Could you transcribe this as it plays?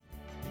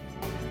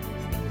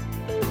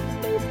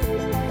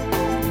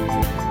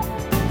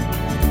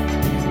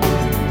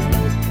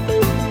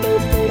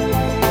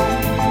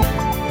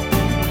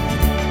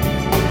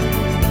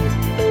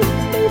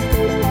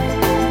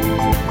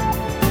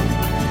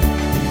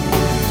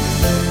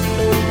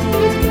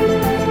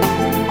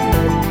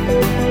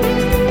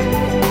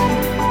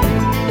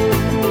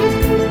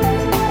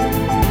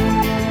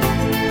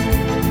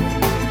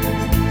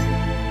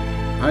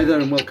there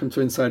and welcome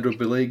to Inside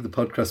Rugby League, the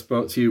podcast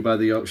brought to you by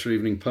the Yorkshire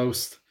Evening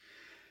Post.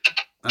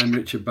 I'm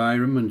Richard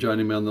Byram and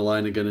joining me on the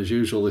line again as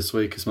usual this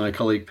week is my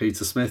colleague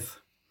Peter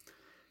Smith.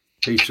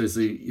 Peter is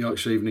the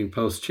Yorkshire Evening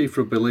Post chief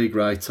rugby league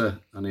writer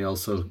and he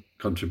also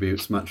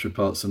contributes match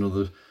reports and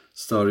other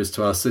stories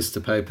to our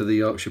sister paper, the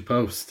Yorkshire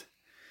Post.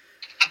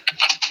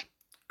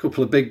 A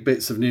couple of big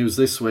bits of news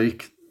this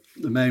week,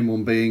 the main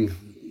one being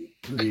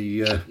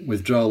the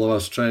withdrawal of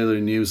Australia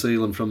and New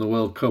Zealand from the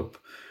World Cup.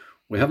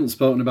 We haven't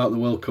spoken about the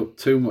World Cup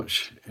too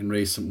much in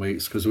recent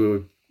weeks because we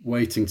were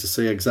waiting to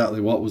see exactly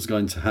what was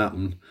going to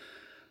happen.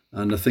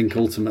 And I think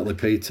ultimately,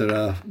 Peter,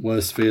 our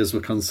worst fears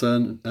were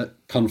confirmed,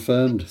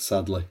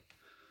 sadly.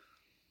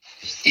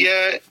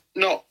 Yeah,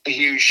 not a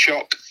huge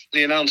shock.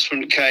 The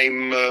announcement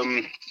came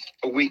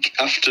a week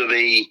after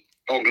the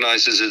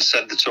organisers had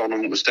said the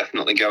tournament was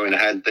definitely going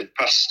ahead. They'd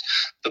passed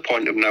the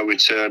point of no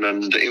return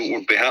and it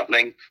would be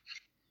happening.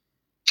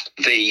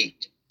 The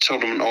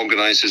tournament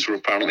organisers were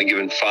apparently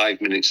given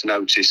 5 minutes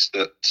notice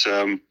that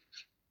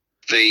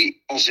the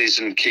Aussies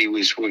and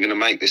Kiwis were going to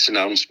make this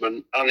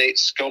announcement, and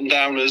it's gone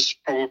down as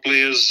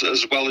probably as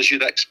well as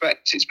you'd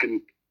expect. It's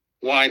been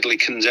widely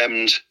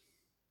condemned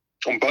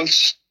on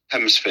both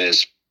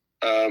hemispheres.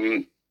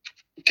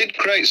 Did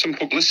create some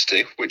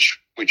publicity, which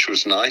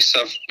was nice.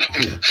 I've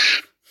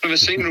never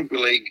seen Rugby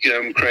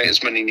League create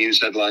as many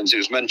news headlines. It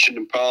was mentioned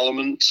in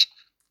Parliament.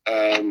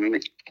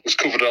 It was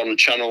covered on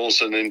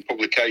channels and in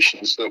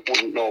publications that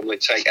wouldn't normally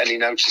take any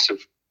notice of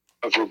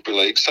Rugby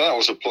League, so that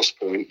was a plus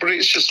point. But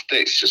it's just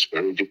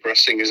very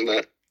depressing, isn't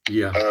it?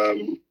 Yeah.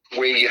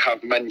 We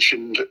have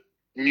mentioned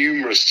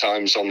numerous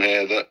times on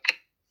here that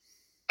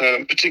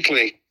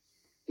particularly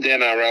the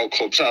NRL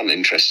clubs aren't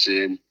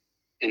interested in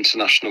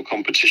international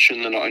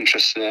competition. They're not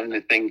interested in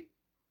anything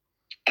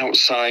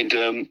outside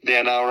the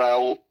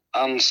NRL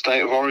and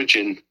state of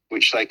origin,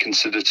 which they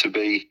consider to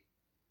be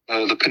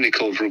the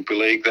pinnacle of rugby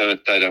league.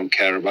 They don't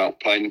care about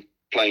playing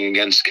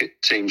against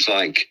teams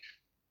like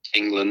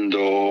England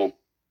or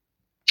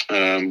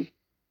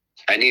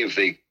any of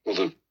the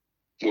other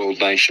world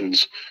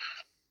nations.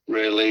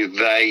 Really,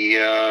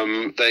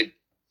 they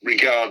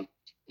regard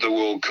the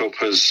World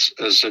Cup as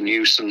a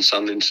nuisance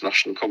and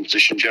international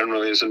competition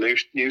generally as a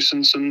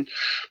nuisance, and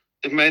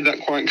they've made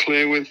that quite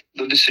clear with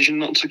the decision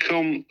not to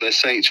come. They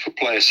say it's for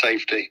player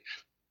safety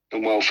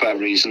and welfare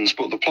reasons,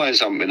 but the players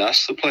haven't been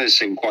asked. The players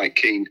seem quite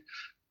keen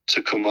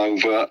to come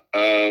over.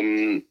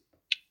 I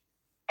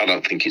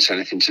don't think it's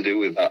anything to do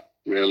with that,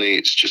 really.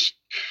 It's just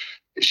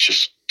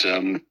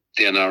the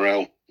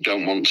NRL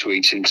don't want to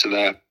eat into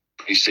their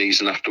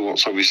pre-season after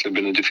what's obviously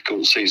been a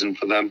difficult season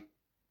for them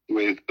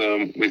with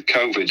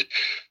COVID.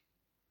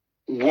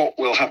 What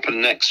will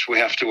happen next, we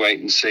have to wait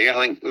and see. I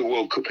think the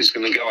World Cup is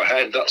going to go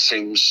ahead. That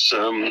seems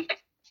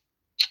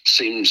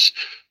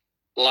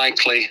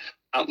likely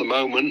at the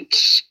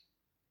moment.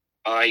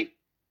 I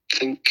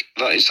think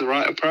that is the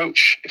right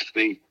approach. If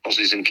the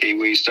Aussies and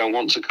Kiwis don't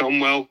want to come,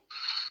 well,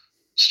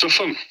 stuff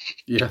them.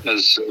 Yeah.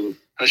 As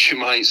you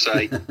might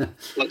say,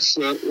 let's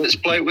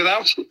play it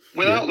without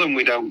them.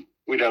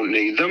 We don't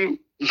need them.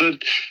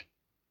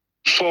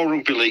 For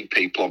rugby league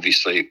people,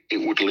 obviously,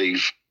 it would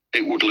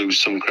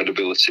lose some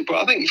credibility. But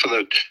I think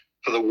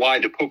for the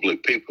wider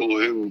public, people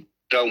who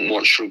don't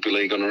watch rugby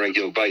league on a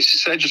regular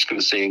basis, they're just going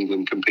to see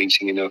England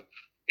competing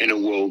in a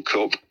World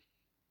Cup.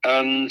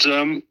 And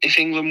if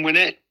England win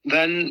it,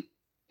 then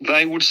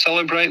they would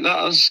celebrate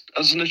that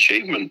as an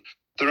achievement.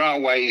 There are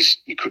ways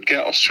you could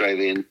get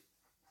Australian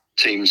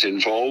teams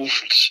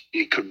involved.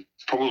 You could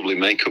probably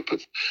make up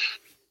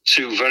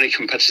 2 very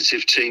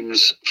competitive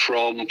teams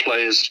from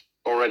players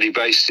already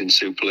based in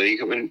Super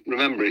League. I mean,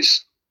 remember,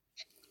 it's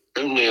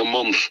only a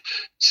month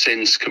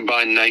since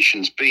Combined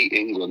Nations beat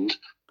England.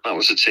 That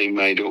was a team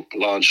made up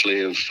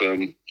largely of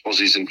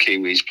Aussies and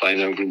Kiwis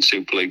playing over in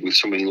Super League with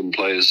some England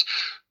players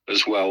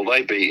as well.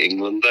 They beat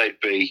England. They'd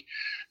be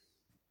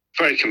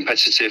very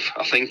competitive.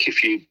 I think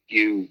if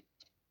you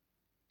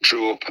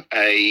drew up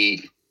a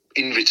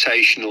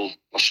invitational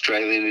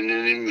Australian and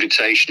an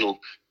invitational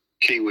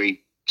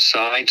Kiwi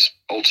side,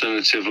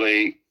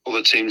 alternatively,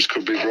 other teams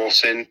could be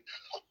brought in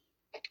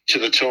to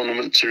the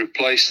tournament to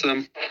replace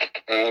them.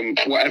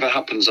 Whatever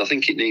happens, I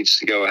think it needs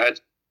to go ahead.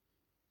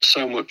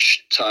 So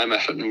much time,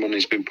 effort and money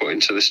has been put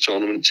into this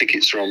tournament.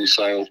 Tickets are on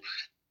sale.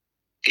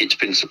 It's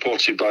been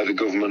supported by the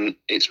government.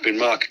 It's been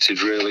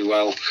marketed really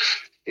well.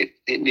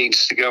 It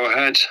needs to go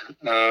ahead.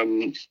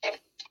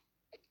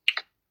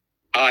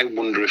 I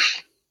wonder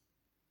if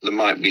there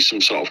might be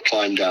some sort of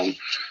climb down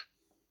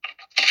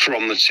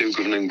from the 2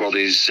 governing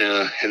bodies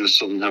in the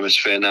Southern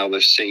Hemisphere now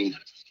they've seen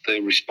the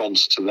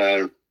response to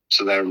their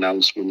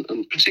announcement,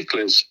 and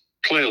particularly as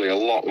clearly a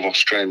lot of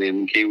Australian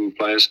and Kiwi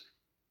players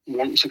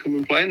want to come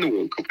and play in the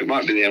World Cup. It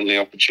might be the only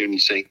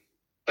opportunity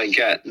they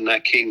get, and they're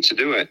keen to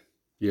do it.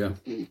 Yeah.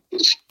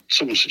 There's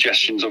some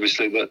suggestions,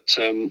 obviously, that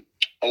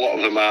a lot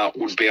of them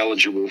would be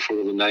eligible for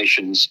other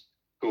nations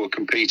who are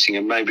competing,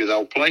 and maybe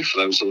they'll play for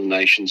those other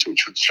nations,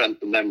 which would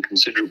strengthen them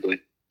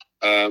considerably.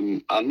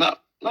 And that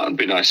would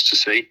be nice to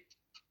see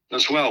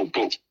as well.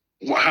 But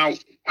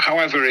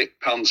however it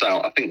pans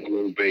out, I think there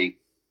will be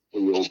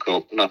World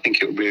Cup, and I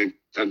think it would be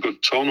a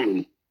good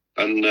tournament.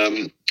 And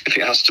if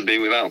it has to be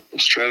without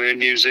Australia and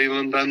New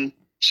Zealand, then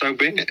so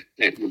be it.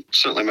 It would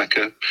certainly make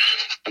a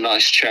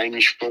nice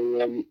change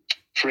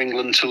for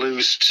England to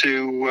lose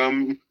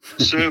to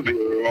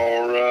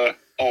Serbia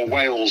or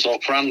Wales or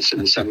France in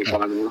the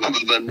semi-final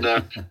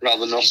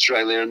rather than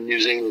Australia and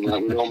New Zealand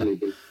like we normally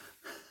do.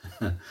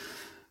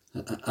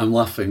 I'm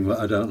laughing, but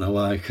I don't know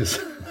why, because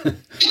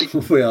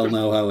we all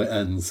know how it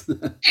ends.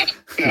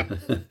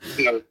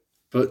 Yeah.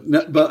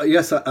 But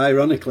yes,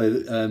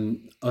 ironically,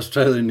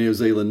 Australia and New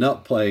Zealand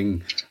not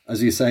playing,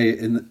 as you say,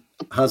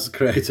 has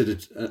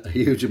created a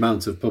huge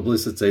amount of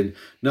publicity.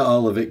 Not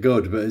all of it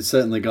good, but it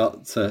certainly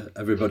got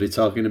everybody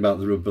talking about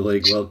the Rugby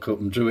League World Cup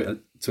and drew it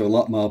to a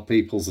lot more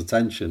people's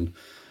attention.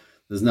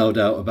 There's no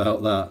doubt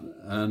about that.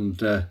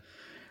 And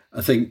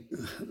I think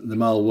the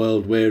more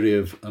world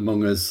weary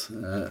among us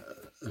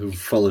who've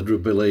followed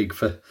Rugby League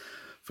for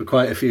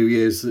quite a few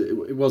years,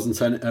 it wasn't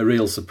a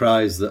real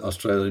surprise that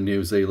Australia and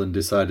New Zealand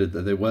decided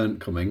that they weren't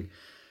coming.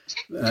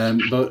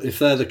 But if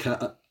they're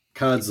the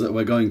cards that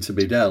we're going to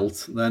be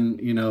dealt, then,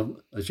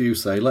 as you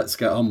say, let's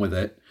get on with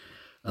it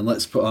and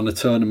let's put on a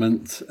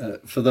tournament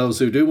for those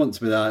who do want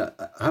to be there.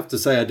 I have to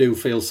say, I do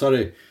feel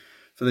sorry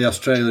for the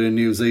Australia and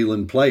New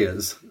Zealand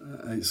players.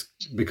 It's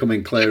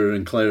becoming clearer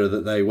and clearer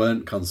that they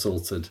weren't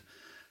consulted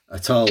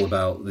at all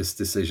about this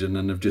decision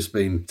and have just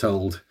been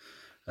told,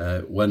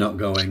 we're not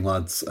going,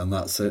 lads, and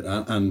that's it.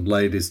 And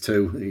ladies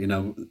too,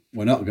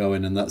 we're not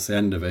going and that's the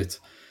end of it.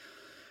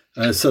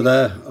 So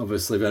they're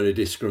obviously very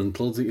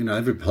disgruntled.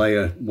 Every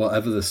player,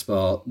 whatever the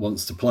sport,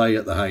 wants to play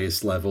at the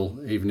highest level,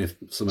 even if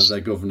some of their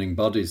governing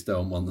bodies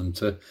don't want them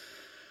to.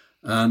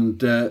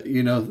 And,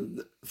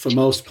 for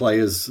most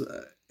players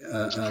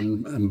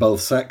and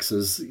both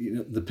sexes,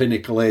 the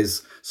pinnacle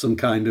is some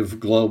kind of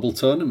global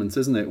tournament,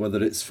 isn't it?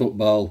 Whether it's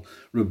football,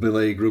 rugby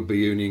league, rugby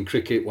union,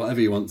 cricket,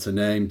 whatever you want to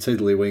name,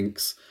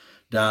 tiddlywinks,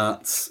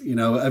 darts,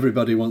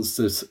 everybody wants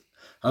to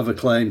have a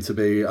claim to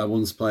be, I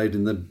once played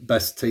in the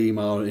best team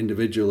or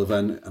individual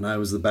event and I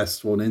was the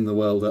best one in the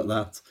world at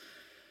that.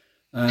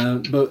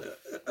 But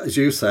as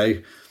you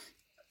say,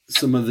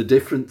 some of the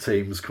different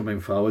teams coming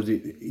forward,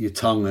 your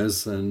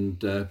Tongas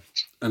and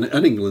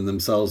England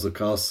themselves, of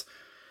course,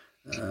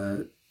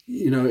 it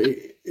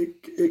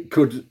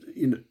could,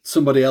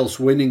 somebody else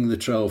winning the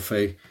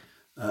trophy,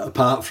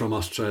 apart from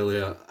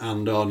Australia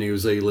and or New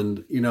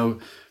Zealand,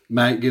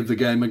 might give the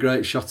game a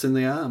great shot in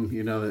the arm.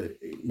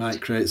 It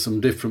might create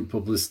some different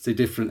publicity,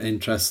 different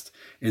interest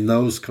in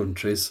those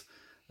countries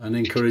and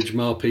encourage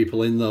more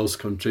people in those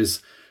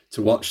countries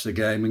to watch the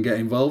game and get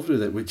involved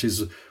with it, which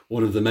is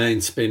one of the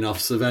main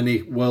spin-offs of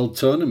any world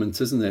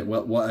tournament, isn't it?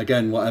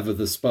 Whatever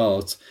the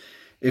sport,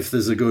 if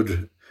there's a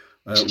good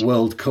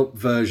World Cup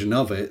version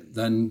of it,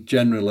 then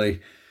generally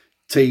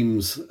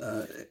teams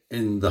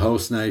in the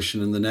host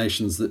nation and the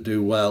nations that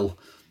do well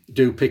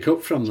do pick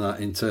up from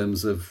that in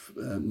terms of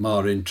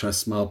more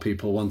interest, more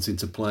people wanting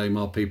to play,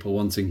 more people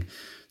wanting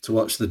to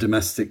watch the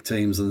domestic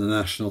teams and the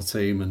national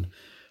team and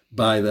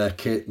buy their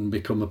kit and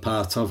become a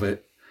part of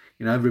it.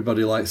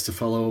 Everybody likes to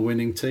follow a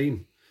winning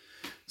team.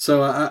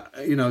 So,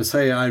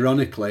 say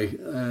ironically,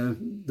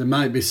 there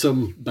might be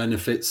some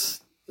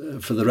benefits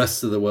for the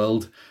rest of the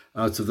world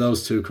out of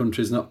those two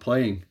countries not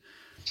playing.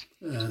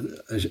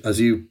 As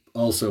you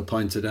also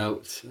pointed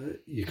out,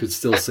 you could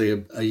still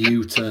see a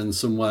U-turn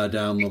somewhere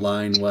down the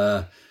line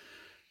where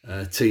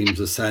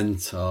teams are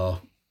sent or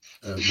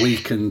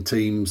weakened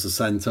teams are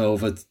sent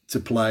over to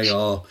play,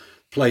 or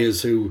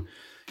players who,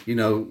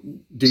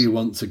 do you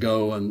want to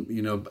go, and,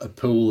 a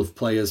pool of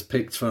players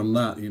picked from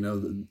that,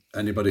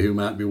 anybody who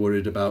might be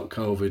worried about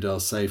COVID or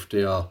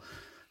safety or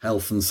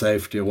health and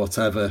safety or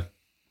whatever,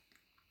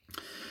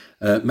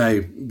 may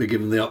be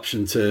given the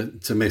option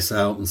to miss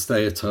out and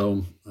stay at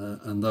home.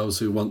 And those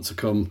who want to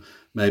come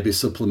may be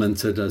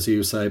supplemented, as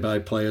you say, by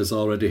players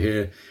already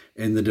here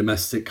in the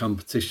domestic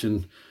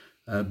competition,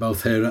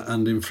 both here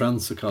and in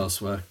France, of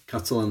course, where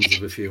Catalans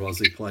have a few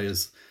Aussie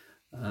players.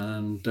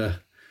 And,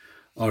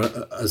 or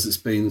as it's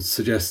been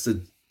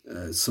suggested,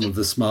 some of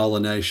the smaller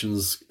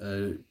nations,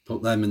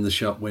 put them in the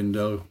shop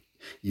window,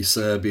 your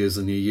Serbias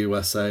and your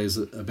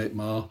USAs a bit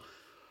more,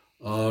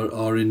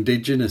 or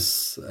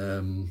indigenous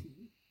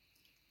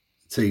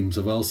teams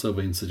have also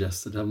been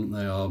suggested, haven't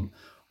they?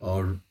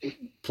 Or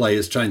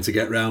players trying to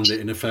get round it,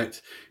 in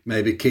effect.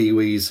 Maybe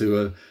Kiwis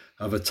who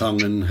have a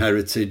Tongan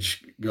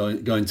heritage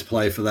going to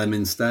play for them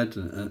instead.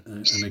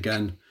 And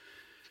again,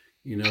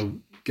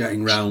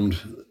 getting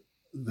round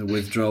the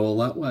withdrawal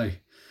that way.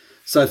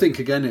 So I think,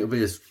 again, it'll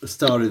be a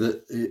story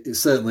that it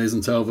certainly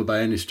isn't over by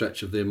any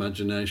stretch of the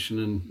imagination.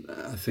 And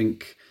I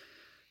think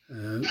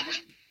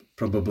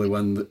probably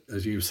when,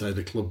 as you say,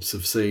 the clubs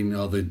have seen,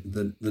 or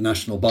the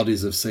national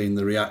bodies have seen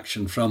the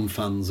reaction from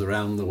fans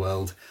around the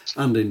world,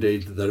 and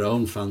indeed their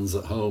own fans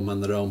at home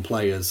and their own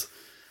players,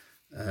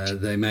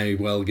 they may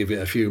well give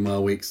it a few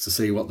more weeks to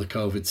see what the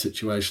COVID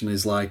situation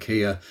is like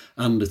here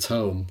and at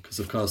home, because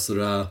of course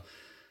there are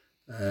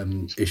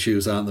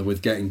issues, aren't there,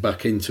 with getting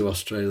back into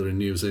Australia and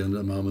New Zealand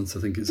at the moment. I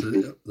think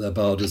their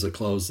borders are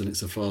closed and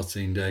it's a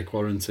 14-day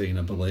quarantine,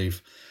 I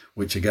believe,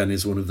 which again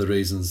is one of the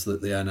reasons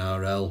that the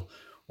NRL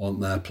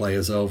want their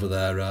players over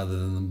there rather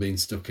than them being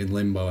stuck in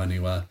limbo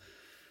anywhere.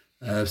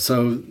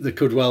 So there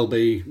could well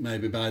be,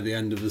 maybe by the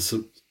end of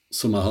the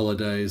summer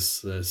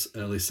holidays,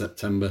 early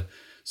September,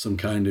 some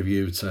kind of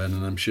U-turn,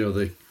 and I'm sure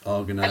the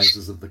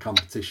organisers of the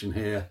competition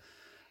here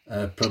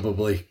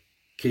probably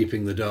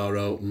keeping the door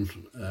open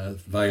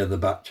via the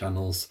back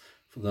channels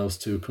for those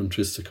two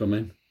countries to come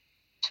in.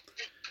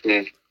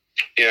 Yeah,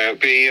 it'd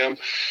be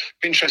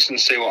interesting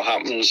to see what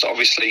happens.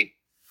 Obviously,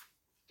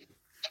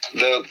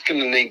 they're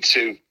going to need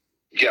to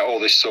get all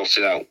this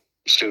sorted out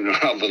sooner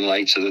rather than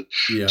later.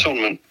 The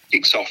tournament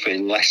kicks off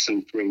in less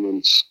than 3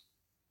 months'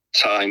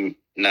 time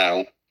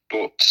now,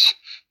 but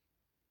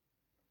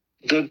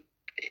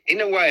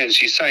in a way,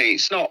 as you say,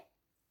 it's not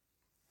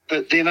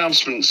the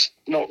announcement's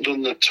not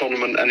done the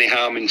tournament any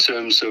harm in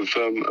terms of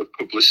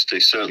publicity.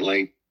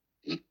 Certainly,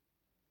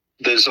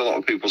 there's a lot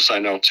of people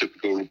saying, "Oh,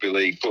 typical rugby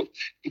league," but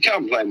you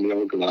can't blame the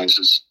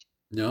organisers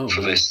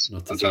for this.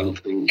 I don't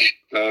think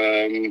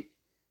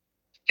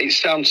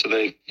it's down to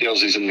the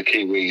Aussies and the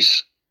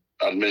Kiwis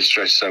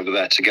administrators over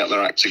there to get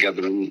their act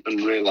together and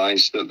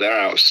realise that they're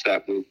out of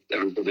step with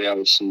everybody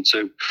else, and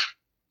to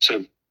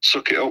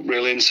suck it up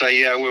really and say,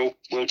 "Yeah,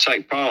 we'll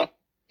take part."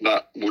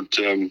 That would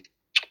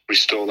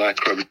restore their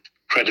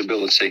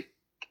credibility,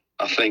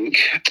 I think.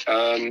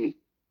 To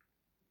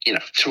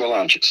a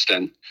large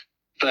extent,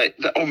 they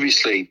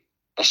obviously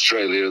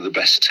Australia are the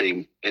best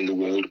team in the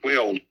world. We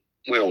all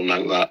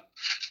know that,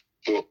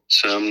 but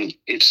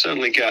it'd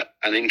certainly get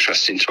an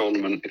interesting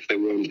tournament if they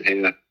weren't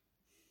here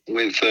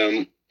with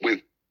an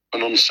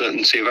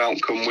uncertainty of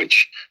outcome,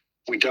 which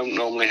we don't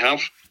normally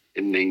have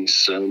in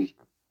these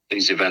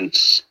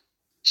events.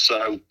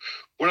 So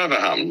whatever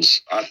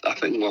happens, I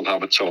think we'll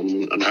have a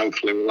tournament, and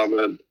hopefully we'll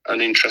have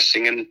an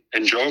interesting and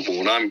enjoyable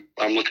one.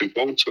 I'm looking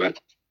forward to it,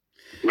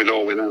 with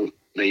or without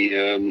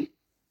the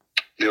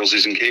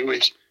Aussies and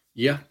Kiwis.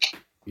 Yeah.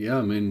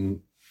 I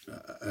mean,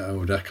 I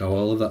would echo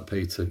all of that,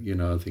 Peter.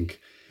 I think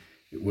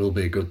it will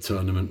be a good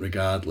tournament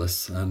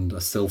regardless, and I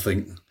still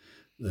think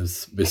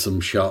there's be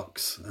some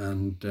shocks,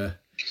 and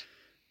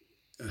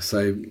I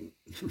say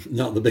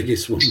not the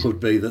biggest one would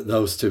be that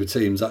those two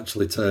teams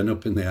actually turn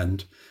up in the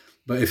end.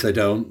 But if they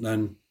don't,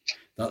 then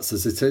that's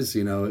as it is.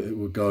 It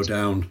would go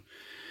down,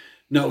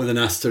 not with an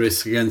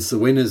asterisk against the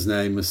winner's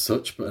name as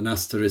such, but an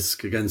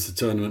asterisk against the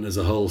tournament as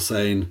a whole,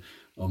 saying,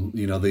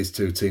 these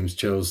two teams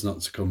chose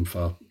not to come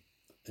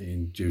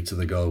due to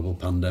the global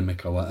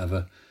pandemic or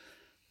whatever.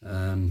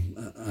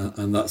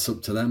 And that's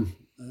up to them.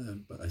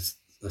 But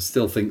I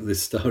still think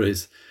this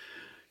story's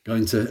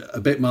going to a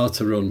bit more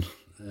to run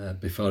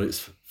before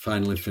it's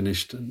finally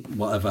finished. And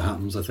whatever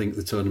happens, I think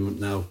the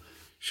tournament now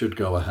should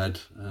go ahead,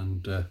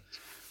 and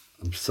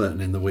I'm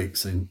certain in the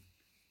weeks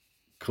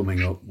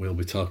coming up we'll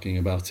be talking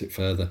about it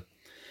further.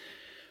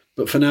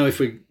 But for now, if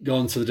we go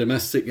on to the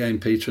domestic game,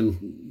 Peter,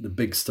 and the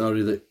big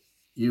story that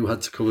you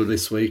had to cover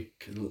this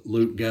week,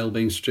 Luke Gale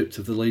being stripped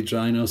of the Leeds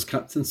Rhinos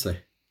captaincy.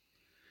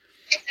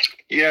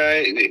 Yeah,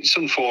 it's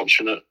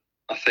unfortunate,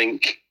 I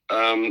think.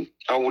 I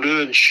would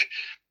urge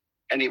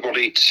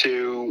anybody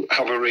to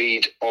have a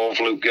read of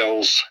Luke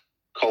Gale's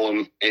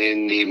column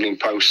in the Evening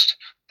Post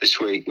this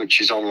week,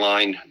 which is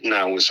online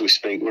now as we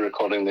speak. We're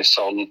recording this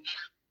on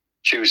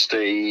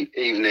Tuesday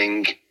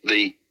evening.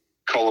 The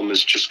column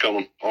has just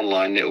gone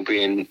online. It'll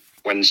be in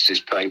Wednesday's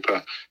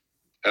paper.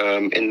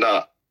 In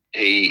that,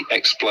 he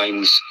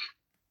explains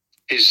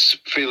his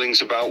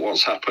feelings about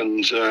what's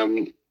happened,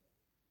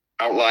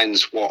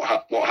 outlines what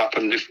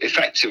happened.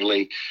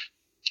 Effectively,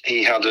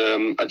 he had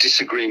a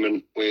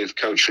disagreement with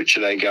Coach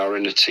Richard Agar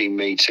in a team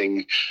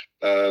meeting.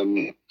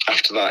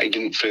 After that, he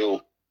didn't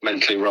feel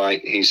mentally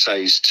right, he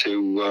says,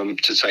 to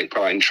take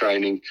part in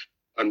training,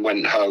 and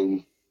went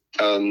home.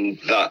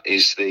 That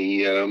is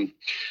the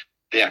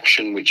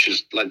action which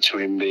has led to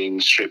him being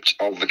stripped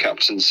of the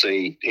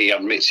captaincy. He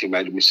admits he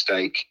made a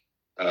mistake.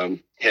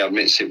 He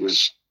admits it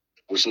was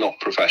not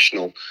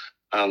professional,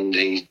 and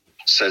he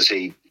says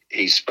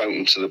he's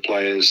spoken to the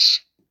players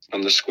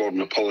and the squad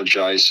and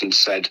apologised and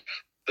said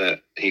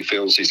that he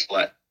feels he's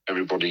let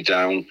everybody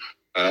down.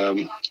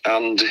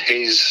 And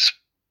his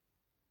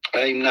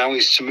aim now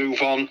is to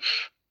move on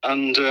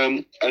and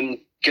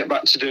get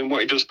back to doing what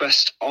he does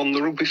best on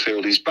the rugby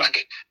field. He's back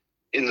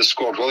in the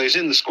squad. Well, he's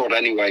in the squad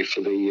anyway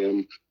for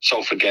the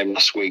Salford game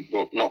last week,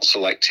 but not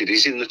selected.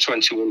 He's in the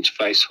 21 to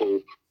face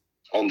Hull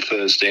on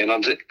Thursday, and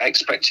I'd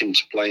expect him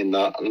to play in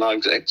that, and I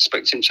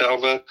expect him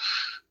to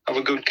have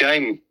a good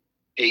game.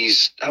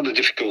 He's had a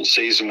difficult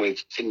season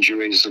with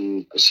injuries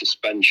and a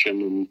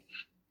suspension, and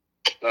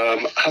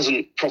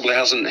probably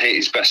hasn't hit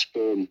his best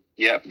form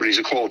yet, but he's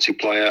a quality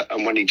player,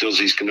 and when he does,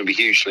 he's going to be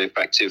hugely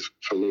effective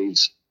for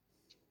Leeds.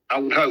 I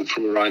would hope,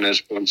 from a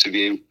Rhinos point of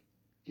view,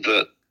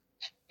 that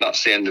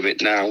that's the end of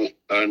it now,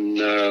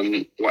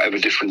 and whatever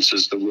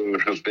differences there were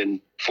have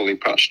been fully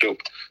patched up,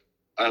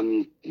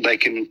 and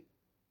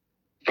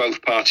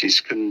both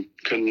parties can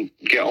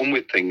get on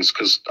with things,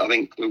 because I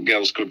think Luke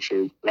Gale's good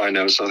for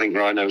Rhinos. I think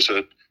Rhinos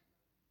are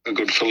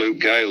good for Luke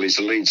Gale. He's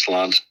a Leeds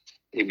lad.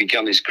 He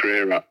began his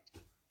career at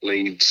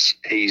Leeds.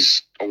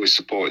 He's always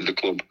supported the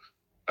club.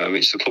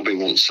 It's the club he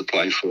wants to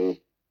play for,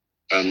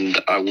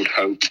 and I would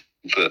hope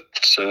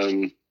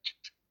that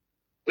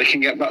they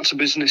can get back to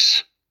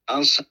business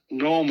as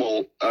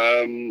normal.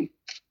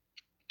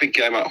 Big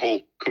game at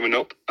Hull coming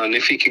up, and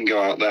if he can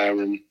go out there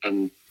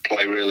and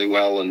play really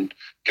well and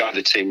guide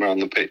the team around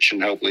the pitch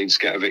and help Leeds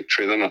get a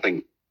victory, then I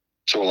think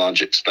to a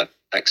large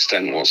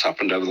extent what's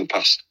happened over the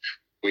past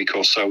week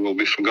or so will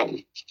be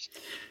forgotten.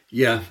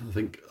 Yeah, I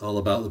think all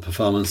about the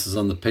performances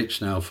on the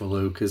pitch now for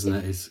Luke, isn't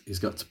it? He's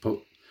got to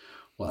put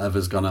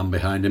whatever's gone on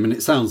behind him, and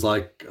it sounds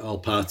like all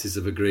parties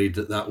have agreed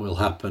that will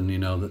happen. You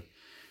know, that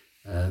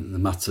the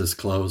matter's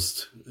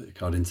closed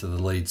according to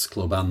the Leeds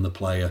club and the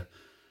player,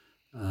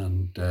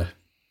 and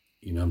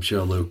I'm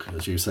sure Luke,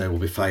 as you say, will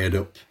be fired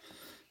up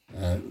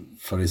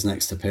for his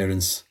next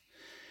appearance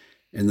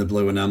in the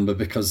blue and amber,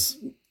 because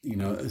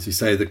as you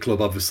say, the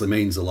club obviously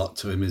means a lot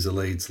to him. He's a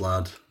Leeds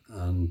lad,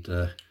 and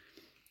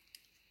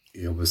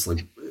he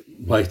obviously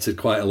waited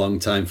quite a long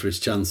time for his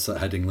chance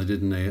at Headingley,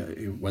 didn't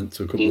he? He went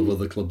to a couple of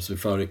other clubs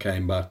before he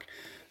came back,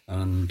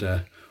 and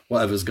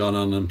whatever's gone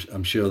on,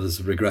 I'm sure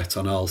there's regret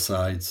on all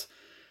sides,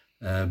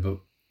 but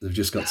they've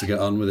just got to get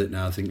on with it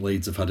now. I think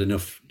Leeds have had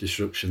enough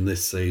disruption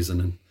this season,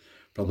 and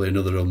probably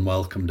another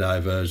unwelcome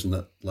diversion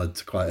that led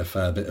to quite a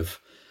fair bit of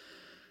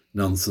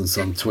nonsense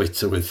on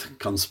Twitter with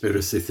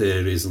conspiracy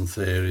theories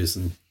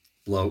and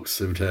blokes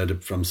who'd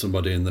heard from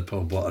somebody in the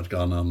pub what had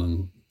gone on,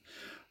 and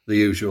the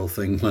usual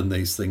thing when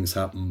these things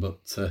happen. But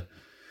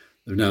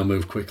they've now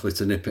moved quickly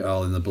to nip it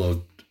all in the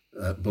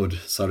bud.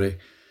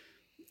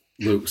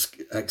 Luke's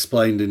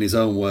explained in his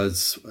own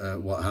words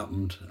what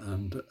happened,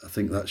 and I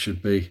think that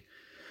should be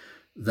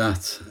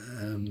that.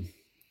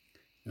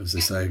 As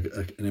they say,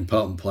 an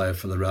important player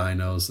for the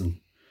Rhinos, and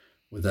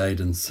with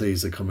Aidan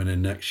Caesar coming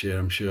in next year,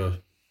 I'm sure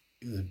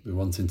they'll be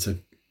wanting to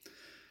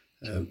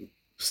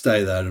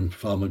stay there and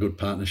form a good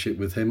partnership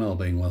with him, all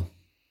being well.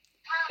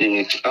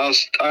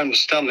 As I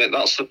understand it,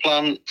 that's the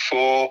plan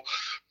for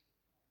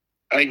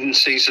Aidan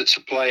Caesar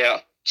to play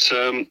at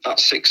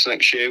 6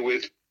 next year,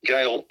 with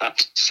Gale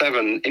at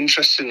 7.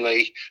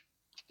 Interestingly,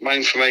 my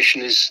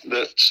information is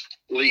that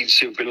Leeds,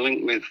 who've been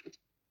linked with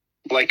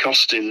Blake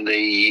Austin,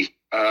 the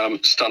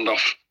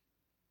standoff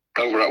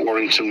over at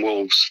Warrington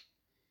Wolves,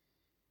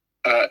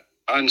 I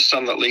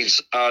understand that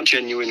Leeds are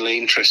genuinely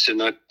interested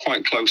and are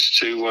quite close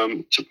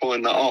to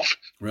pulling that off.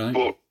 Right.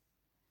 But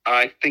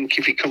I think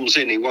if he comes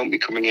in, he won't be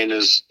coming in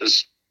as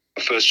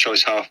a first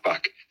choice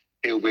halfback.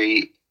 He'll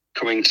be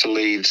coming to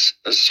Leeds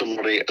as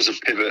a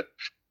pivot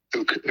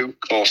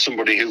or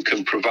somebody who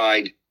can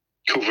provide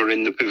cover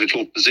in the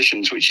pivotal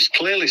positions, which is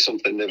clearly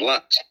something they've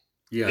lacked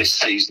this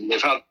season.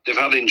 They've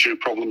had injury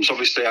problems,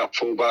 obviously at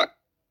fullback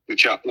with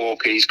Jack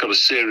Walker. He's got a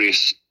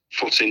serious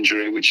foot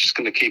injury, which is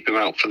going to keep him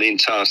out for the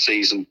entire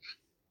season.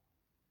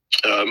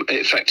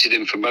 It affected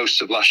him for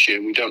most of last year,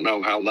 and we don't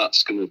know how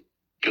that's going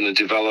to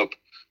develop.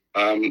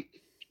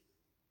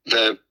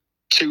 The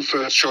two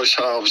first choice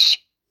halves,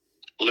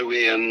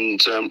 Louis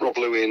and Rob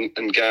Louis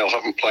and Gale,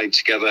 haven't played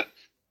together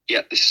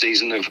yet this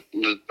season.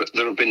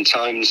 There have been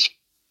times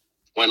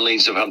when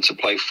Leeds have had to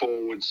play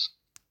forwards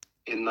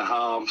in the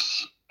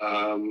halves.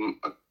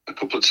 A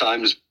couple of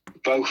times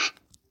both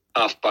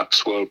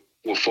halfbacks were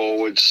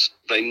forwards.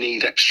 They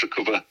need extra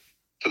cover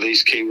for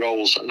these key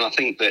roles, and I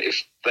think that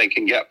if they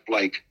can get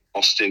Blake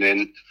Austin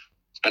in,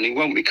 and he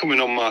won't be coming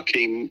on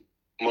marquee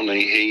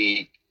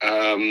money,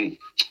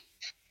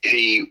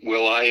 he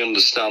will, I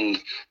understand,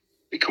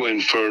 be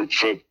coming for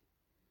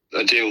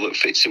a deal that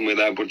fits in with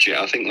their budget.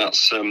 I think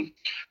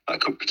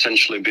that could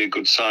potentially be a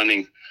good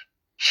signing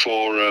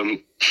for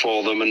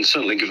them, and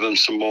certainly give them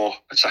some more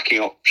attacking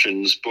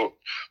options. But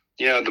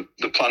yeah,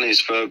 the plan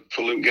is for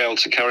Luke Gale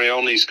to carry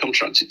on. He's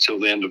contracted till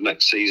the end of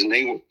next season.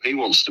 He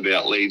wants to be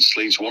at Leeds.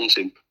 Leeds want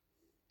him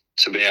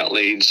to be at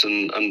Leeds,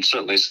 and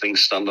certainly as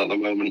things stand at the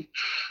moment,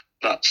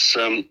 that's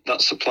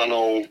the plan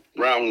all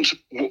round.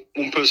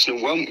 One person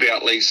who won't be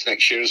at Leeds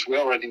next year, as we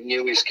already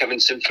knew, is Kevin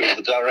Sinfield,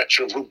 the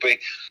director of rugby.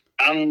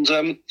 And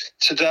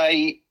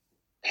today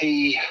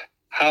the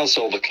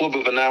club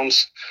have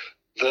announced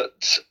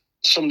that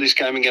Sunday's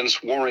game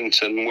against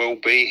Warrington will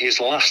be his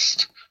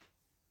last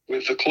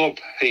with the club.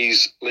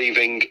 He's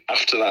leaving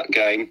after that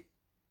game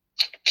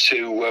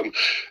to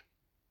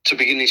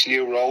begin his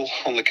new role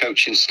on the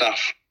coaching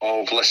staff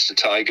of Leicester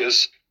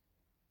Tigers.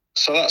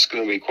 So that's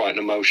going to be quite an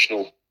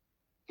emotional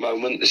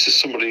moment. This is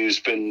somebody who's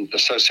been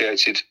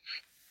associated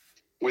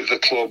with the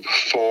club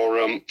for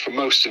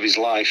most of his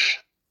life.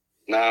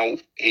 Now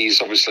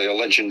he's obviously a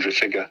legendary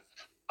figure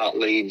at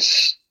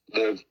Leeds,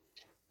 the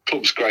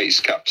club's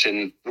greatest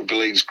captain, Rugby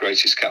League's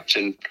greatest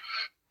captain,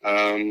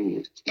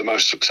 the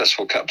most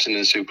successful captain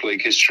in Super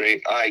League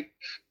history. I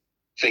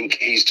think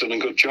he's done a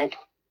good job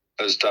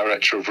as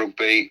director of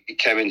rugby. He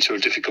came into a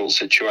difficult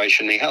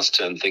situation. He has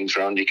turned things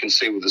around. You can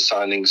see with the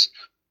signings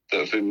that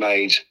have been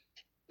made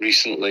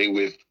recently,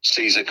 with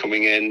Caesar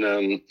coming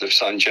in. They've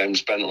signed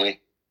James Bentley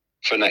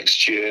for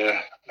next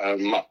year.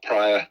 Matt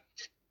Pryor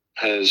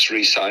has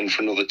re-signed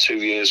for another 2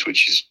 years,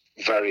 which is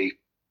very,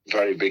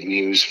 very big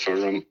news for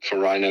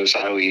Rhinos.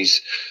 I know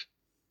he's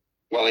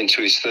well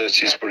into his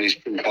 30s, but he's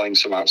been playing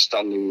some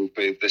outstanding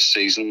rugby this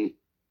season.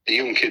 The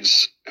young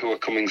kids who are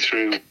coming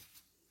through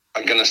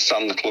are going to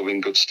stand the club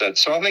in good stead.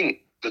 So I think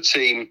the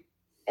team,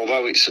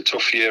 although it's a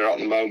tough year at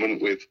the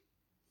moment with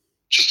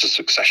just a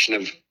succession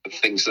of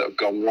things that have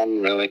gone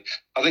wrong, really,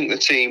 I think the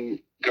team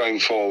going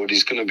forward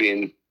is going to be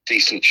in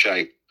decent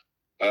shape.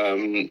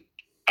 And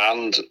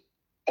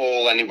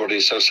all anybody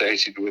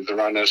associated with the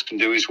Rhinos can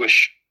do is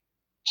wish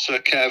Sir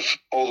Kev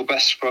all the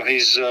best for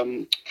his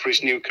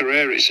new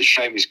career. It's a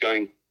shame he's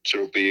going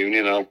to rugby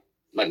union. I'll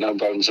make no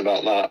bones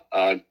about that.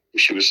 I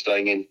wish he was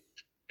staying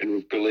in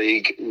rugby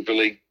league. Rugby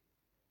league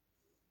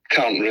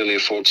can't really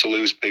afford to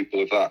lose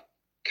people of that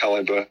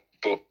calibre,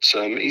 but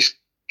he's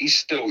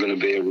still going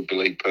to be a rugby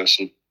league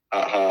person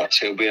at heart.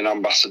 He'll be an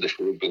ambassador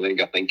for rugby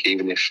league, I think,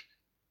 even if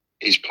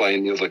he's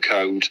playing the other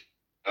code.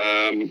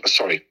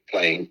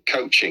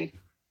 Coaching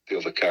the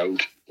other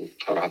code.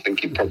 I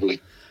think he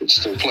probably would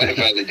still play a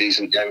fairly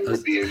decent game of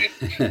rugby union.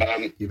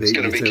 He's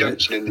going to be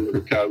coaching in the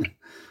other code.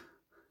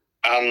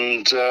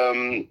 And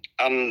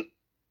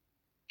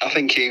I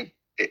think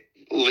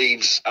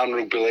Leeds and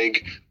rugby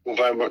league will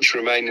very much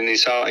remain in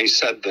his heart. He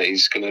said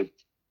that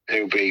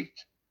he'll be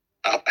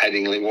at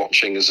Headingley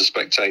watching as a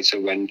spectator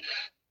when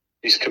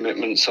his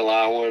commitments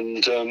allow,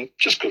 and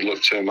just good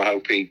luck to him. I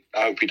hope he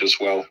does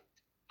well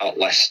at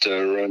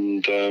Leicester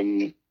and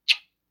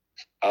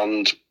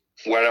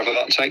wherever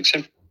that takes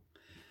him.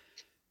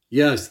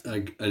 Yes,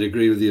 I'd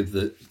agree with you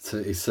that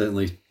he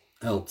certainly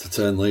helped to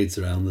turn Leeds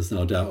around. There's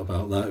no doubt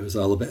about that. It was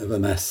all a bit of a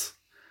mess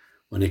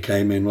when he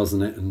came in,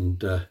 wasn't it? And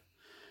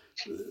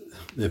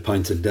they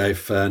appointed Dave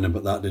Ferner,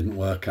 but that didn't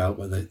work out.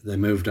 But they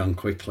moved on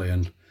quickly,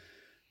 and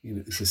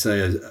as I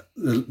say,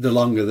 the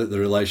longer that the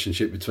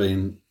relationship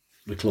between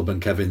the club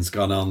and Kevin's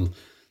gone on,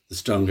 the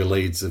stronger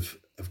Leeds have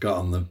got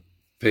on the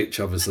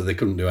pitch. Obviously, they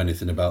couldn't do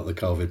anything about the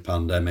COVID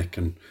pandemic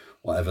and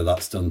whatever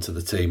that's done to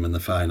the team and the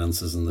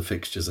finances and the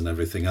fixtures and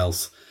everything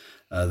else,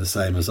 the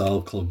same as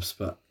all clubs.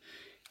 But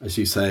as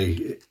you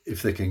say,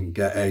 if they can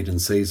get Aidan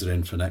Caesar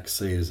in for next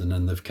season,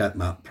 and they've kept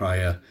Matt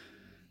Pryor,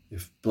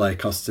 if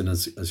Blake Austin,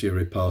 as you're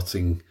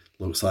reporting,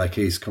 looks like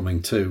he's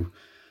coming too,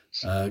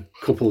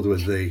 coupled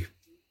with the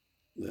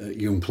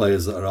young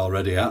players that are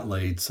already at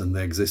Leeds and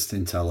the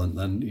existing talent,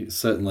 then it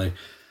certainly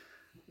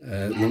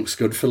looks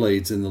good for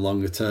Leeds in the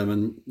longer term.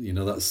 And,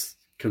 that's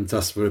couldn't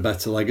ask for a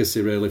better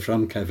legacy, really,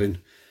 from Kevin.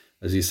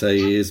 As you say,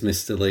 he is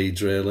Mr.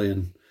 Leeds, really,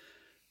 and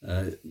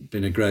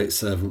been a great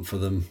servant for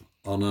them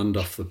on and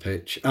off the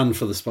pitch, and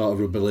for the sport of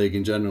rugby league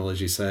in general.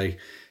 As you say,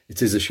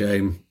 it is a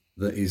shame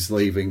that he's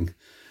leaving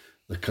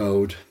the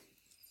code.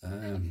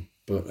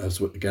 But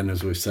as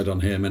we've said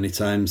on here many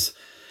times,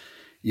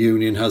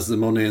 Union has the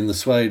money and the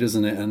sway,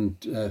 doesn't it?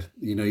 And,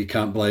 you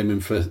can't blame him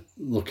for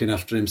looking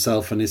after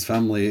himself and his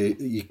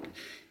family.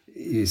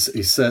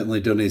 He's certainly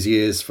done his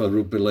years for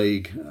rugby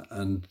league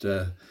and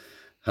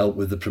helped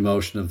with the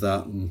promotion of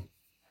that and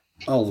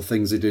all the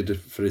things he did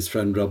for his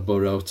friend Rob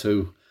Burrow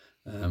too,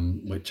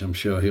 which I'm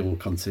sure he will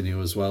continue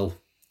as well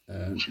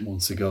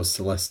once he goes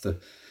to Leicester.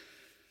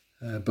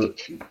 But,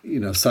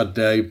 sad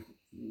day,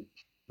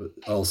 but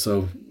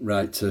also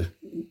right to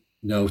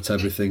note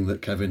everything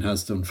that Kevin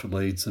has done for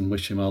Leeds and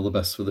wish him all the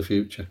best for the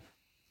future.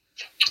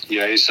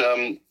 Yeah, he's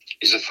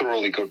a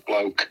thoroughly good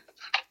bloke,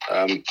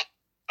 and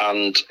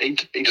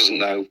he doesn't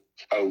know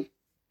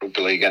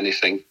rugby league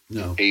anything.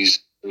 No, he's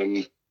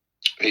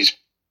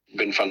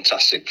been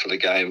fantastic for the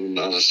game, and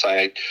as I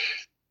say,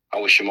 I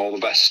wish him all the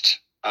best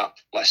at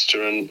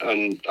Leicester and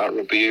at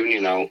rugby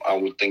union. I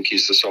would think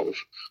he's the sort of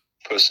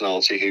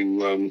personality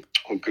who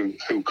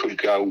could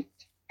go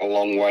a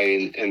long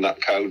way in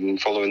that code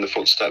and follow in the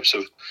footsteps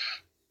of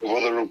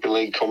other rugby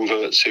league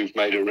converts who've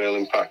made a real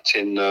impact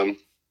in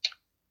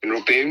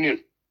rugby union.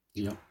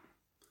 Yeah.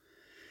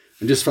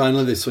 And just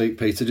finally this week,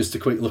 Peter, just a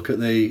quick look at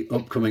the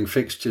upcoming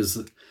fixtures.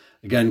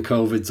 Again,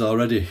 COVID's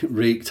already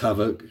wreaked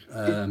havoc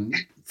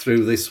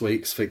through this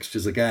week's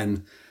fixtures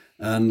again.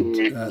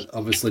 And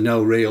obviously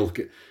no real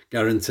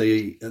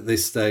guarantee at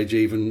this stage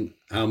even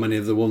how many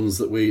of the ones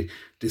that we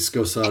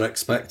discuss or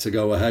expect to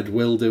go ahead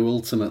will do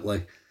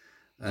ultimately.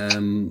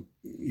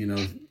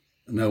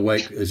 No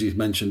Wake, as you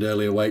mentioned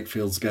earlier,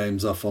 Wakefield's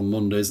game's off on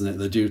Monday, isn't it?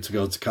 They're due to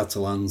go to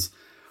Catalans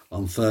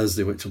on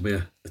Thursday, which will be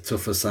a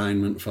tough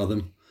assignment for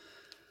them.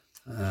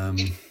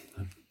 And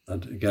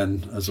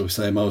again, as we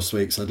say most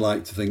weeks, I'd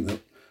like to think that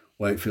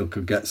Wakefield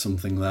could get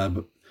something there,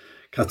 but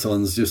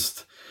Catalans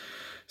just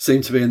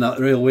seem to be in that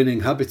real winning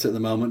habit at the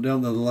moment,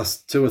 don't they? The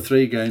last 2 or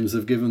 3 games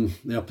have given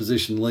the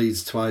opposition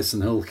Leeds twice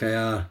and Hull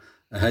KR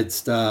a head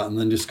start, and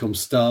then just come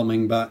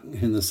storming back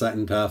in the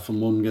second half and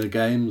won the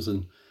games,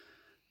 and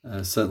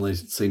certainly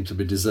seem to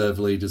be deserved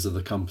leaders of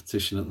the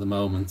competition at the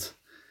moment.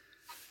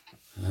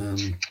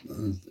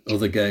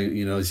 Other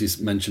game, as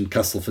you mentioned,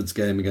 Castleford's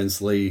game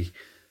against Leigh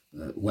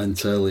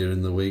went earlier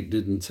in the week,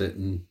 didn't it?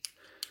 And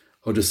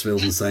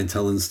Huddersfield and St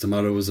Helens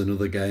tomorrow was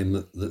another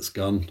game that's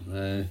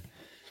gone.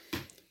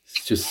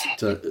 It's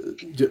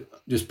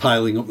just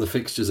piling up the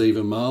fixtures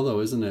even more, though,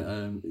 isn't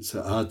it? It's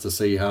hard to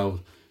see how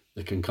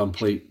they can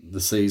complete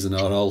the season,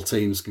 or all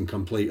teams can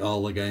complete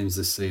all the games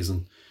this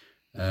season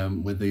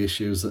with the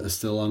issues that are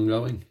still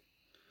ongoing?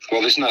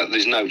 Well, there's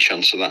no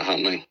chance of that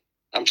happening.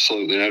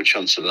 Absolutely no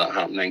chance of that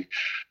happening.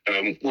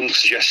 One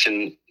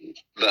suggestion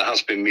that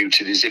has been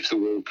mooted is if the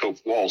World Cup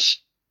was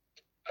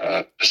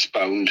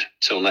postponed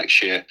till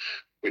next year,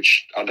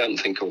 which I don't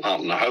think will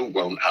happen. I hope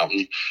won't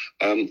happen.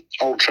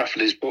 Old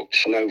Trafford is booked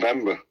for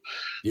November.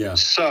 Yeah.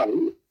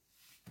 So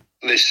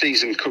this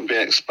season could be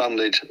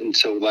expanded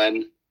until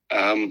then,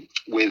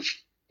 with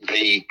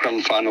the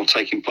grand final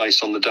taking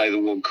place on the day the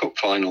World Cup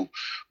final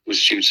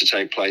was due to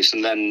take place,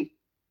 and then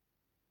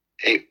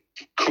it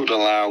could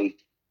allow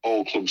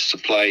all clubs to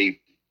play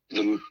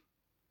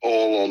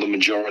all or the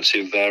majority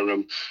of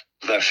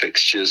their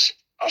fixtures.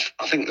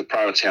 I think the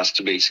priority has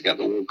to be to get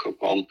the World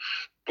Cup on,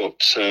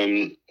 but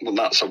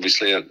that's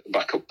obviously a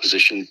backup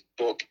position.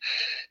 But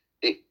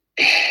it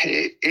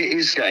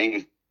is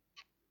getting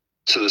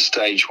to the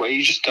stage where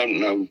you just don't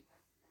know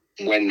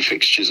when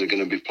fixtures are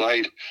going to be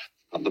played.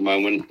 At the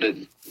moment,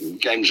 the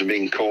games are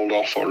being called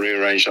off or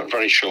rearranged at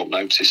very short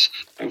notice.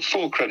 And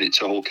full credit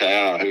to Hull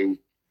KR, who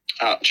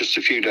at just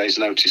a few days'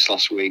 notice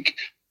last week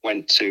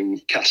went to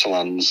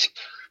Catalans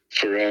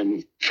for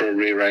a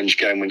rearranged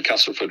game when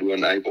Castleford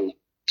weren't able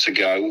to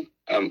go,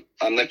 and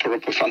they put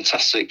up a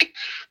fantastic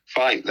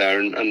fight there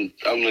and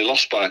only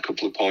lost by a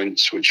couple of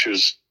points, which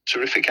was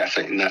terrific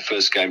effort in their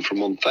first game for a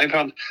month. They've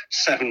had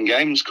 7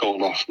 games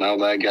called off now.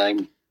 Their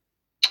game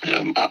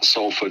at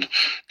Salford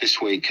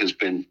this week has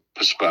been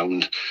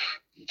postponed.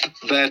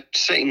 They're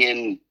sitting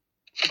in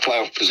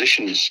playoff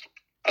positions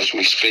as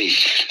we speak,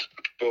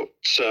 but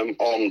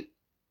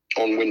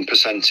on win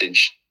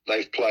percentage,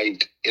 they've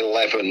played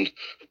 11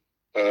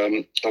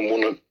 and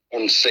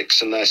won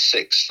 6, and they're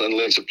 6th. And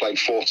Leeds have played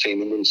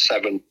 14 and won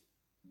 7,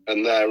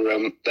 and they're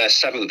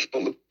 7th.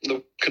 But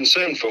the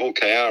concern for Hull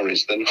KR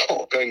is they're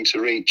not going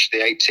to reach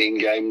the 18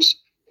 games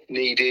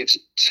needed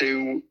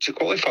to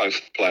qualify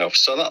for the playoffs.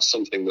 So that's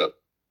something that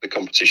the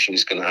competition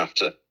is going to have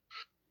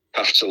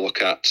to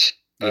look at.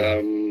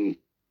 Yeah.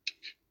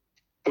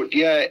 But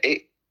yeah,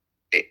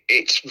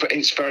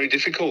 it's very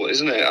difficult,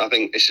 isn't it? I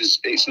think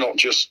it's not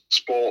just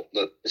sport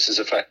that this is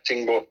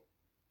affecting, but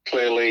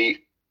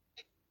clearly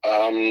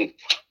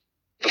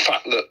the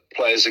fact that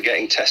players are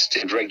getting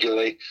tested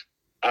regularly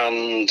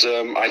and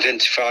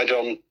identified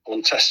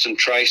on test and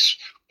trace,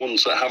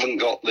 ones that haven't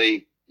got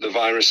the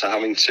virus are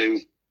having to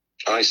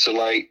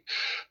isolate.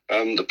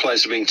 The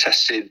players are being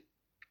tested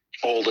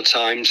all the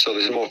time, so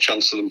there's more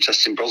chance of them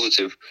testing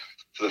positive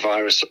for the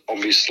virus,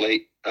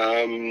 obviously.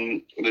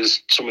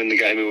 There's some in the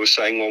game who were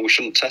saying, well, we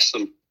shouldn't test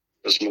them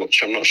as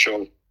much. I'm not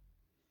sure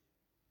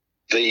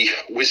the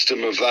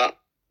wisdom of that,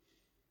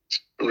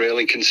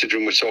 really,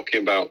 considering we're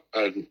talking about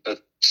a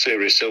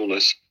serious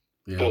illness.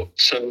 Yeah.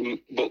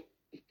 But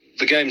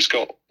the game's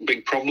got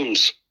big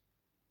problems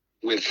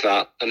with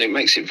that, and it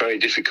makes it very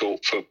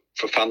difficult for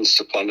fans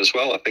to plan as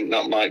well. I think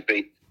that might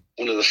be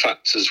one of the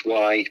factors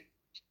why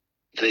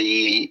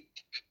the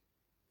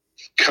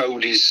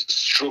code is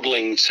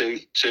struggling to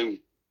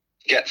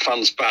get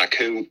fans back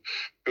who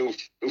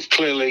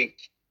clearly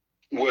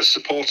were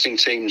supporting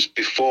teams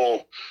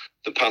before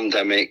the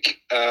pandemic,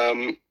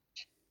 and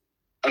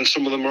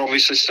some of them are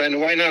obviously staying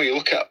away now. You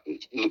look at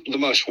the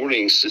most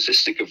worrying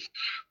statistic of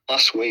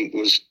last week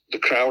was the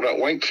crowd at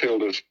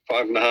Wakefield of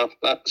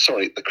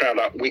 5,500. The crowd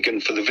at Wigan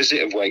for the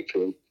visit of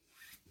Wakefield,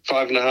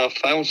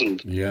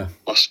 5,500. Yeah.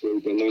 Last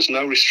week, and there was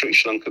no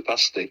restriction on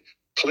capacity.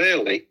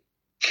 Clearly,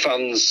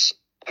 fans.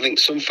 I think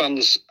some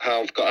fans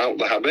have got out of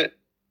the habit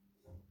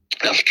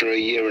after a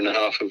year and a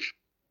half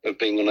of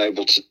being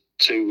unable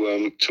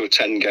to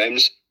attend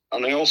games,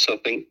 and I also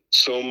think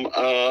some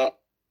are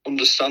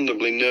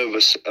understandably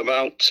nervous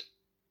about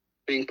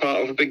being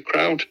part of a big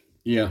crowd.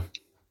 Yeah.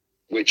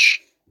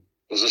 Which,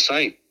 as I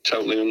say,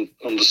 totally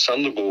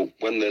understandable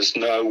when there's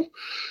no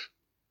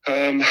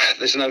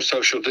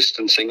social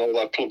distancing.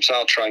 Although clubs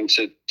are trying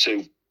to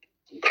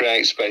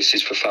create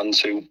spaces for fans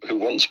who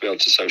want to be able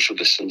to social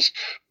distance,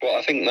 but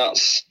I think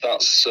that's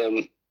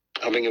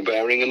having a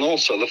bearing, and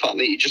also the fact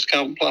that you just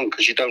can't plan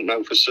because you don't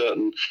know for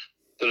certain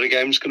that a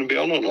game's going to be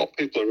on or not.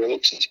 People are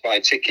reluctant to buy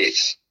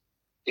tickets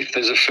if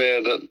there's a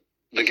fear that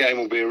the game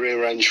will be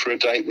rearranged for a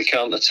date they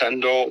can't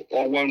attend or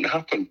won't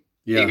happen,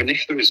 even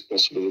if there is a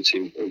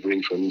possibility of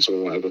refunds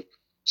or whatever.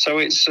 So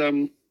it's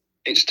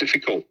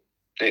difficult.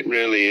 It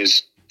really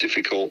is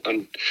difficult,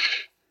 and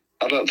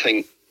I don't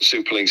think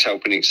Super League's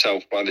helping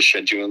itself by the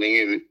scheduling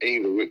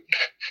either.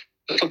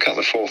 Look at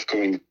the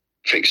forthcoming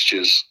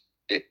fixtures.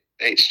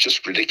 It's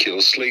just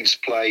ridiculous. Leeds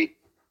play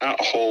at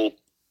Hull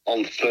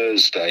on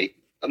Thursday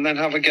and then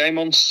have a game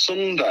on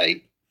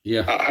Sunday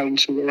at home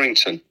to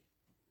Warrington.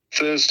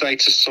 Thursday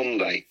to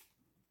Sunday.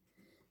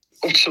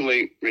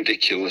 Utterly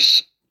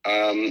ridiculous.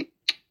 Then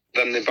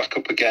they're back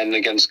up again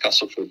against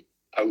Castleford,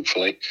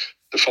 hopefully,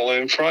 the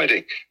following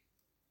Friday.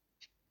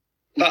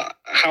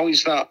 How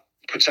is that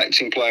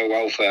protecting player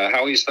welfare?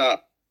 How is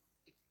that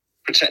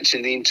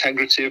protecting the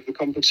integrity of the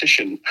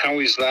competition? How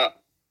is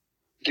that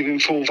giving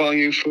full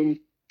value for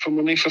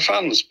money for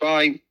fans?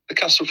 By the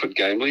Castleford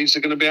game, Leeds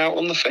are going to be out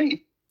on the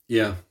feet.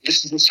 Yeah.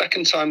 This is the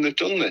second time they've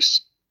done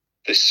this.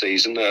 this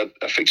season,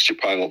 a fixture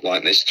pile-up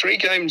like this. 3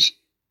 games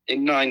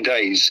in 9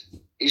 days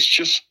is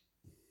just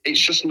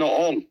not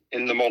on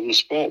in the modern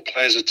sport.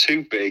 Players are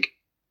too big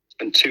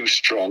and too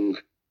strong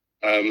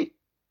to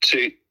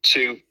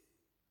be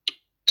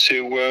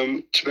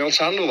able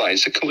to handle that.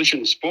 It's a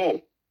collision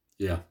sport.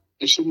 Yeah,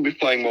 they shouldn't be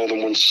playing more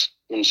than once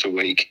a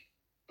week.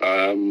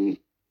 And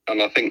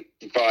I think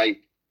by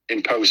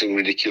imposing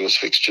ridiculous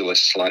fixture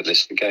lists like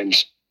this, the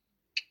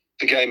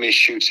game is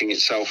shooting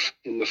itself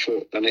in the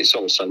foot, and it's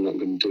also not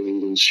going to do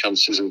England's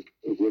chances of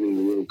winning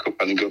the World Cup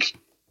any good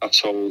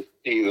at all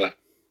either.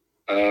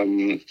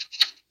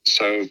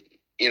 So,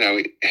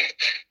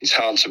 it's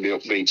hard to be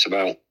upbeat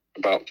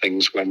about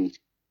things when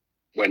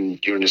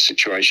you're in a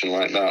situation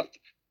like that.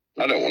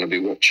 I don't want to be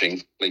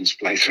watching Leeds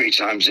play 3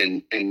 times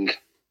in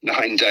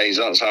 9 days.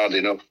 That's hard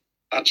enough.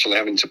 Actually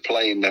having to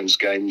play in those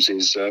games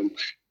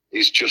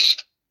is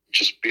just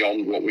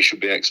beyond what we should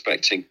be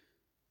expecting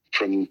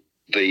from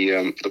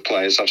the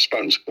players. I've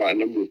spoken to quite a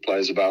number of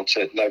players about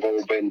it. They've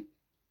all been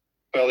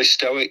fairly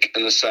stoic,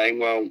 and they're saying,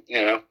 well,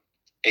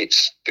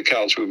 it's the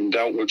cards we've been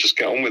dealt, we'll just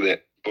get on with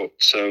it. But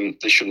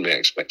they shouldn't be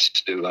expected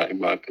to do that, in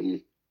my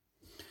opinion.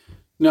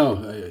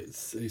 No,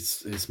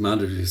 it's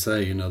mad, as you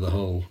say, the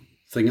whole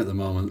thing at the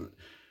moment.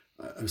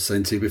 I was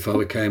saying to you before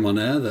we came on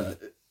air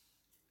that,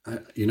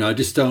 I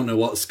just don't know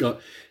what's got...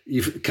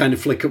 You kind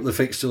of flick up the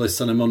fixture list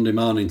on a Monday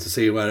morning to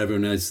see where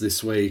everyone is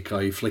this week,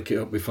 or you flick it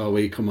up before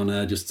we come on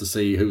air just to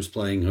see who's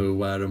playing who,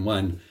 where and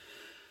when.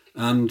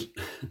 And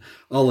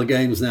all the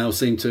games now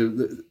seem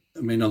to...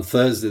 on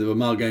Thursday, there were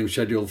more games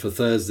scheduled for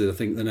Thursday, I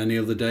think, than any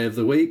other day of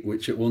the week,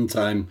 which at one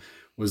time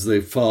was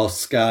the forced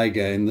Sky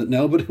game that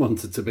nobody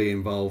wanted to be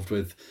involved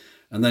with.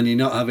 And then you're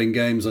not having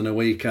games on a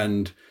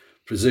weekend,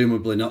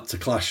 presumably not to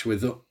clash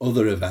with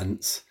other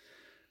events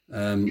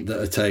that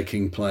are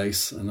taking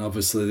place. And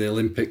obviously the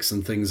Olympics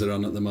and things are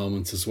on at the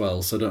moment as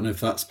well. So I don't know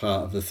if that's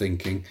part of the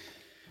thinking.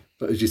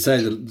 But as you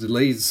say, the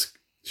Leeds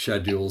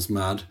schedule's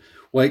mad.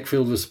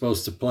 Wakefield was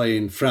supposed to play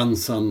in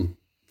France on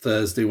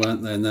Thursday,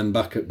 weren't they? And then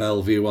back at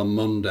Bellevue on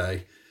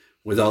Monday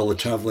with all the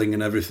travelling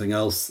and everything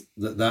else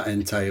that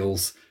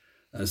entails.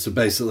 So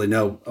basically,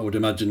 I would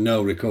imagine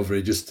no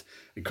recovery, just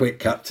a quick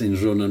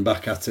captain's run and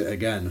back at it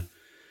again.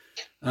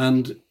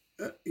 And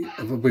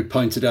we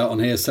pointed out on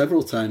here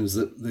several times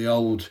that the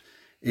old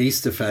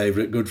Easter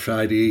favourite, Good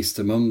Friday,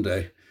 Easter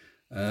Monday,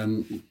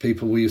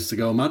 people we used to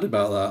go mad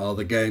about that, or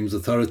the games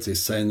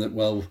authorities saying that,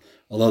 well,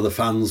 although the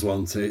fans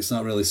want it, it's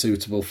not really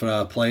suitable for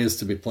our players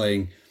to be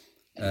playing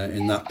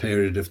in that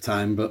period of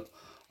time. But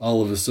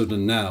all of a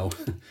sudden now,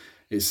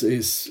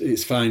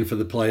 it's fine for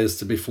the players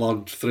to be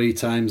flogged 3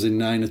 times in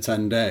 9 or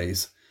 10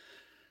 days.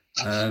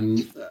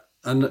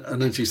 And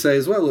as you say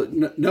as well,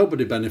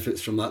 nobody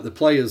benefits from that. The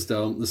players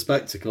don't, the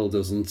spectacle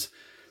doesn't.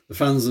 The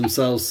fans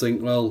themselves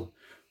think, well,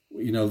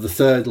 the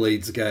third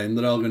Leeds game,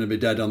 they're all going to be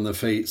dead on their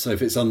feet. So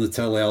if it's on the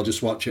telly, I'll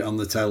just watch it on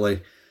the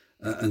telly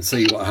and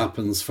see what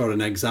happens, for an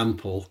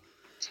example.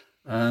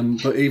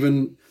 But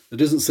even there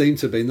doesn't seem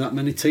to have been that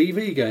many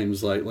TV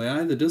games lately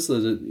either, does there?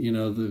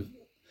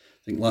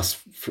 I think last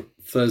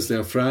Thursday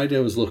or Friday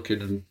I was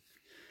looking, and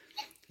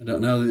I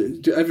don't know,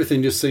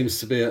 everything just seems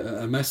to be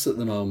a mess at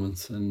the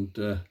moment,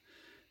 and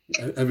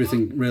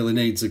everything really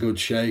needs a good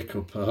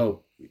shake-up. I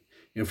hope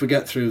if we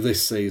get through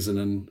this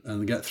season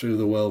and get through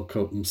the World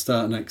Cup and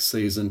start next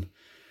season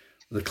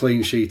with a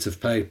clean sheet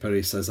of paper,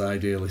 he says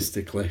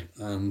idealistically,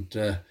 and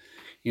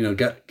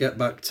get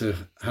back to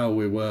how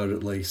we were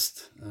at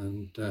least.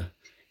 And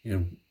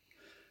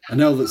I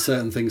know that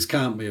certain things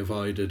can't be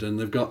avoided, and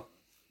they've got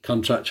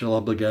contractual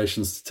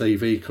obligations to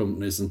TV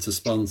companies and to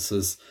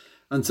sponsors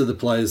and to the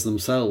players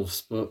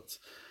themselves, but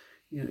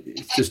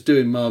it's just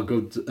doing more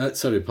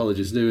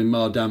doing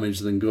more damage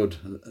than good,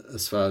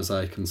 as far as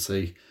I can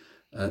see,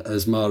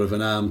 as more of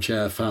an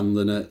armchair fan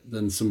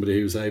than somebody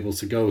who's able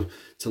to go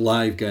to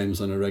live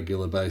games on a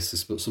regular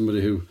basis, but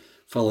somebody who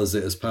follows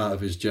it as part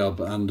of his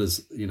job and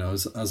as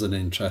an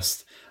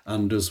interest,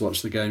 and does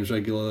watch the games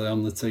regularly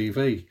on the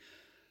TV.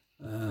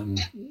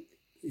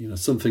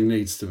 Something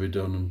needs to be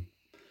done, and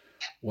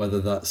whether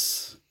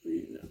that's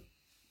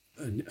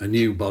a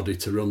new body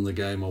to run the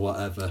game or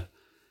whatever,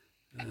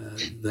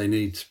 they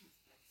need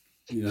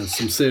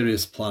some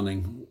serious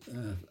planning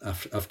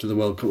after the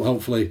World Cup.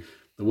 Hopefully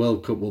the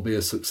World Cup will be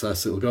a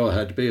success. It'll go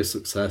ahead, be a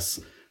success,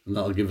 and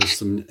that'll give us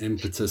some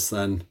impetus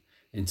then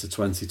into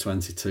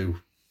 2022.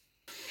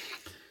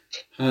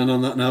 And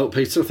on that note,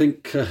 Peter, I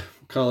think we'll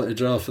call it a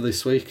draw for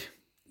this week.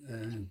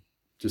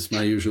 Just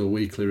my usual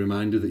weekly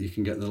reminder that you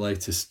can get the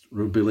latest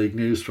rugby league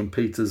news from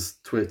Peter's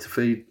Twitter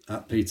feed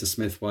at Peter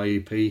Smith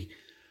YEP,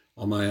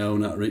 on my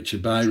own at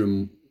Richard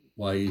Byram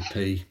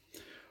YEP,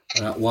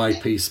 at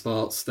YP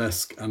Sports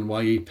Desk and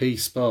YEP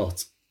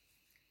Sport.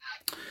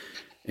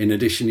 In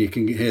addition, you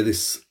can hear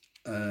this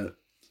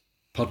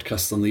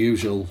podcast on the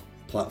usual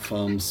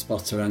platforms: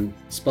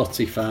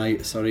 Spotify,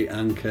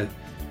 Anchor,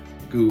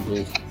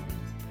 Google.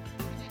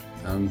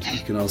 And you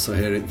can also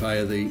hear it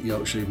via the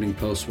Yorkshire Evening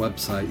Post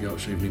website,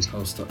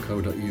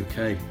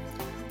 yorkshireeveningpost.co.uk,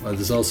 where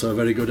there's also a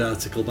very good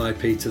article by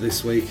Peter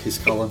this week, his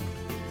column.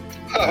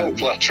 Oh,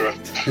 flatterer.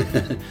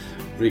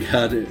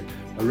 regarding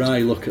a wry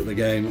look at the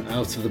game,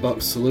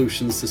 out-of-the-box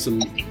solutions to some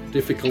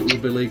difficult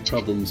rugby league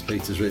problems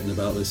Peter's written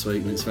about this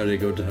week, and it's very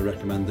good. I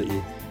recommend that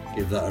you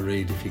give that a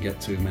read if you get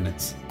 2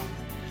 minutes.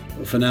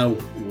 But for now,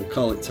 we'll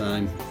call it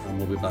time, and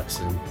we'll be back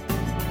soon.